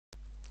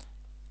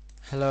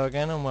Hello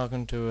again and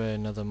welcome to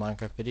another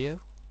Minecraft video.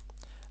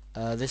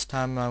 This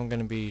time I'm going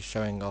to be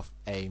showing off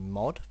a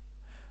mod,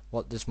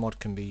 what this mod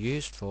can be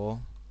used for,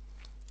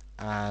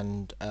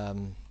 and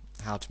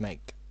how to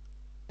make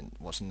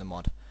what's in the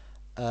mod.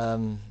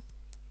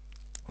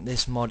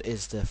 This mod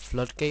is the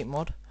Floodgate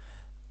mod,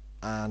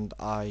 and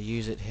I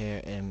use it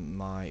here in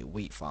my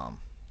wheat farm.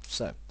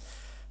 So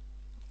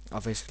I'll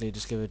basically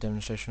just give a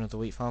demonstration of the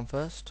wheat farm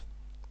first.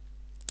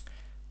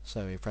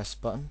 So we press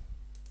the button,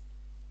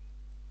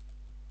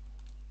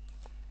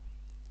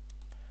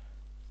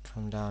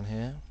 come down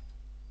here,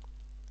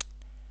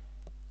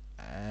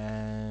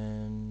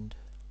 and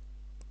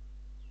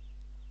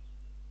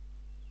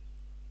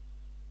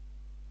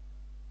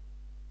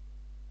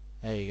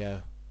there you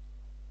go.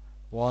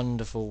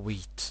 Wonderful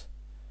wheat.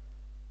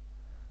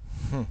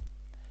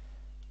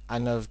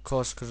 And of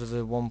course, because of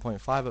the 1.5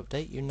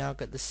 update, you now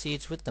get the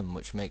seeds with them,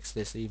 which makes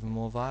this even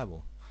more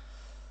viable.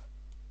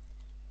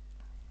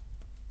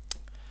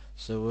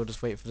 So we'll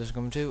just wait for this to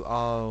come to.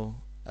 I'll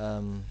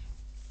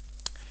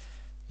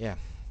yeah,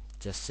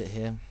 just sit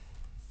here.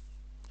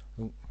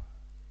 Ooh.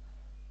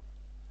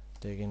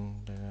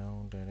 Digging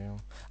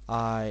down.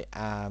 I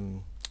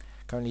am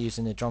currently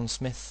using the John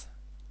Smith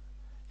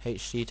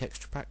HD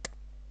texture pack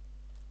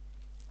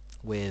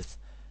with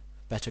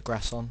better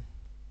grass on.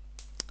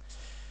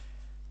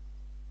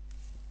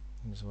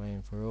 I'm just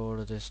waiting for all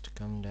of this to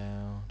come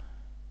down.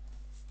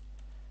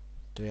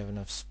 Do we have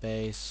enough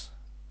space?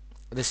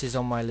 This is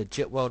on my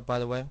legit world, by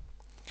the way.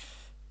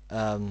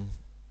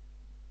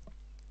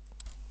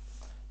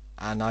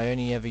 And I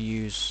only ever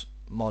use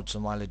mods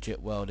on my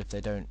legit world if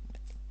they don't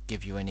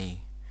give you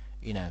any,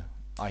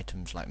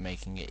 items like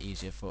making it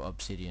easier for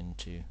obsidian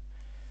to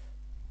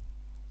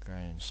grow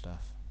and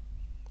stuff.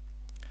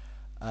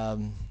 I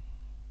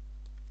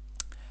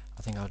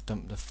think I'll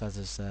dump the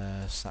feathers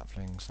there,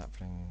 saplings. I'll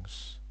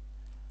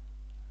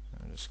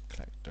just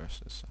collect the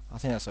rest of the stuff. I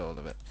think that's all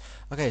of it.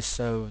 Okay,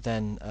 so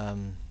then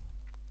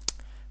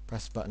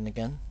press the button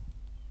again,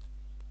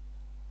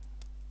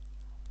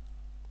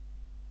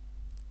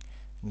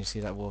 and you see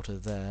that water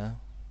there.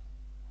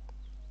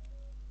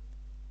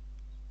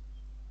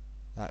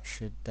 That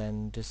should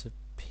then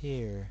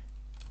disappear.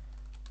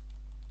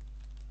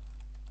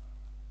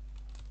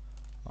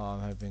 Oh, I'm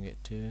hoping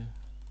it to.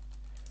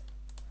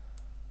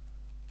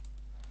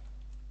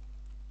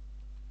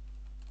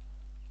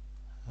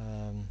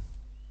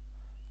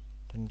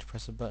 Do I need to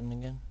press the button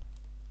again?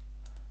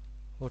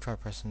 We'll try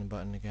pressing the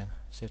button again,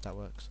 see if that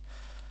works.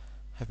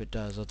 Hope it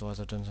does, otherwise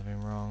I've done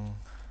something wrong.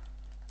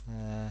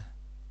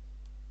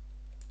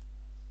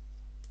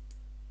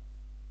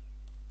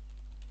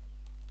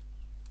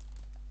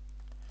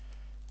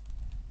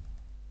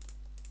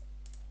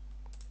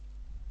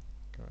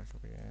 Go back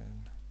up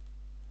again.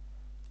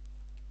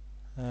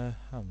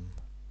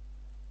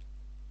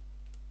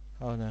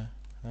 Oh no.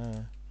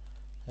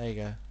 There you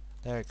go.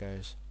 There it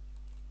goes.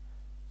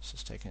 It's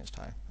just taking its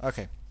time.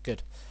 Okay,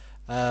 good.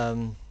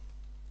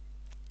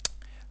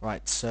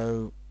 Right,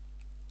 so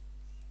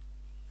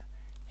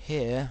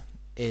here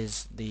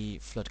is the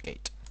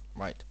floodgate.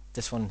 Right,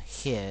 this one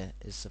here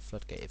is the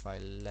floodgate. If I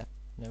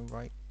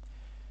right?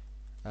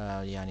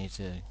 Yeah, I need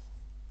to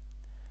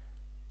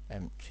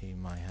empty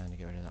my hand to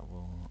get rid of that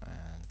wall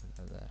and put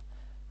that there.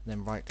 And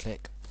then right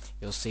click,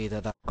 you'll see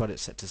that I've got it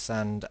set to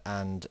sand,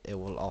 and it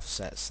will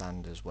offset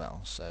sand as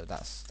well. So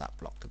that's that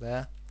block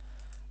there.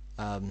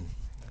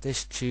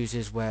 This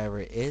chooses where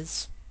it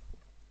is,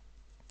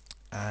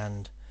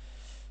 and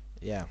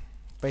yeah,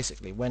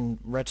 basically when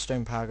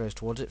redstone power goes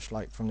towards it,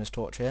 like from this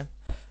torch here,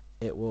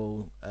 it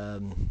will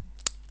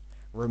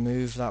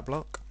remove that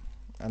block,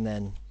 and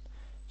then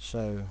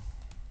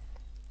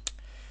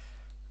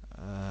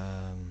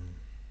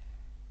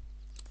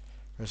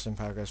redstone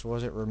power goes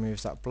towards it,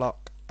 removes that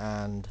block,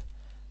 and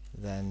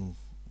then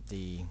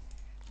the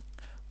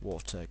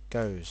water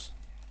goes.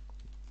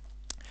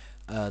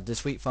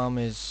 This wheat farm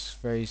is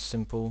very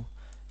simple.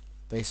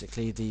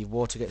 Basically the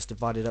water gets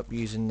divided up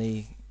using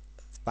the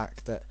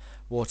fact that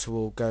water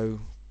will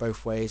go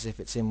both ways if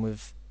it's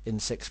in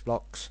 6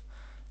 blocks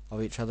of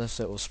each other,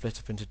 so it will split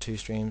up into 2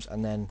 streams,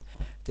 and then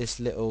this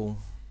little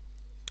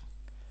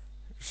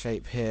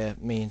shape here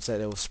means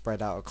that it will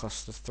spread out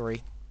across the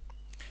 3.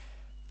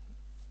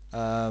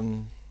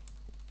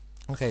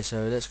 Okay,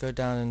 so let's go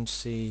down and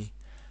see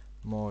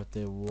more of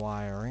the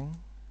wiring.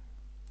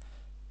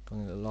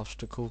 Going to the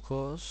obstacle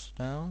course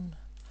down.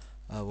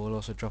 We'll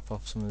also drop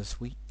off some of this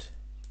wheat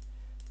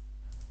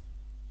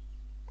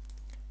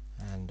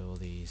and all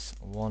these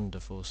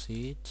wonderful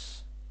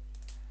seeds.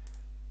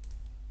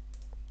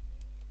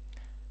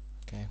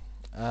 Okay.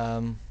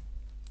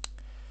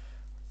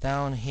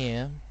 Down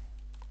here,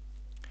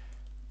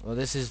 well,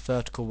 this is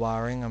vertical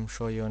wiring, I'm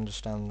sure you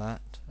understand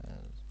that.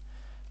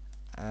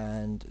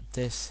 And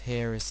this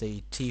here is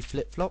the T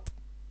flip-flop.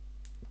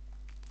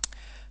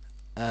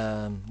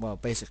 Well,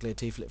 basically a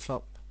T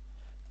flip-flop.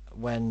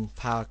 When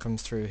power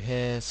comes through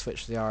here,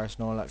 switch to the RS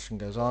and all action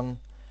goes on,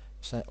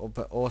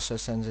 but also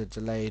sends a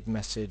delayed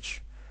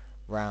message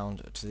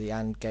round to the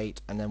AND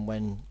gate, and then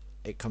when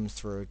it comes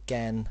through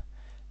again,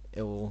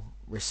 it will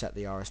reset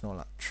the RS0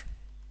 latch.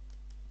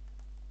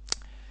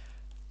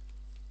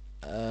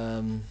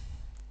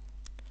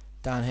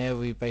 Down here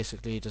we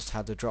basically just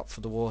had the drop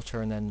for the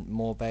water and then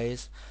more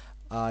bays.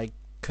 I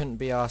couldn't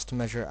be asked to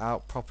measure it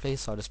out properly,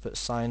 so I just put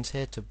signs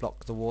here to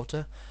block the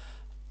water.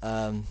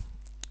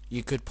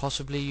 You could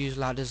possibly use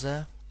ladders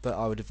there, but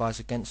I would advise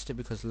against it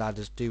because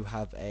ladders do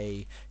have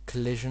a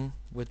collision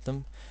with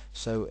them,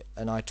 so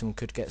an item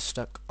could get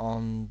stuck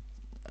on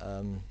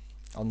the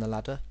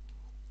ladder.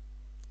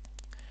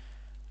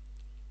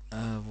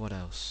 What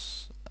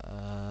else?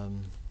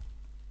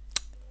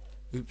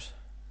 Oops,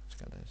 let's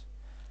get those.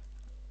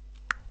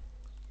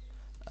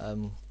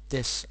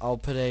 I'll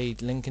put a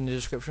link in the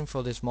description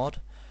for this mod,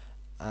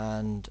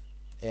 and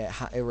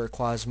it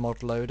requires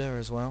mod loader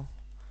as well,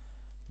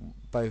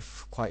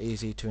 both quite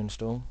easy to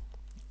install.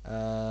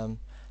 There'll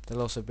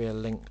also be a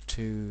link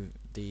to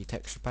the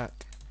texture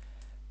pack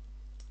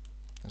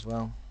as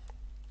well.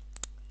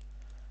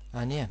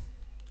 And yeah,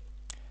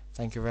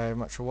 thank you very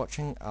much for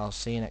watching. I'll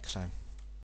see you next time.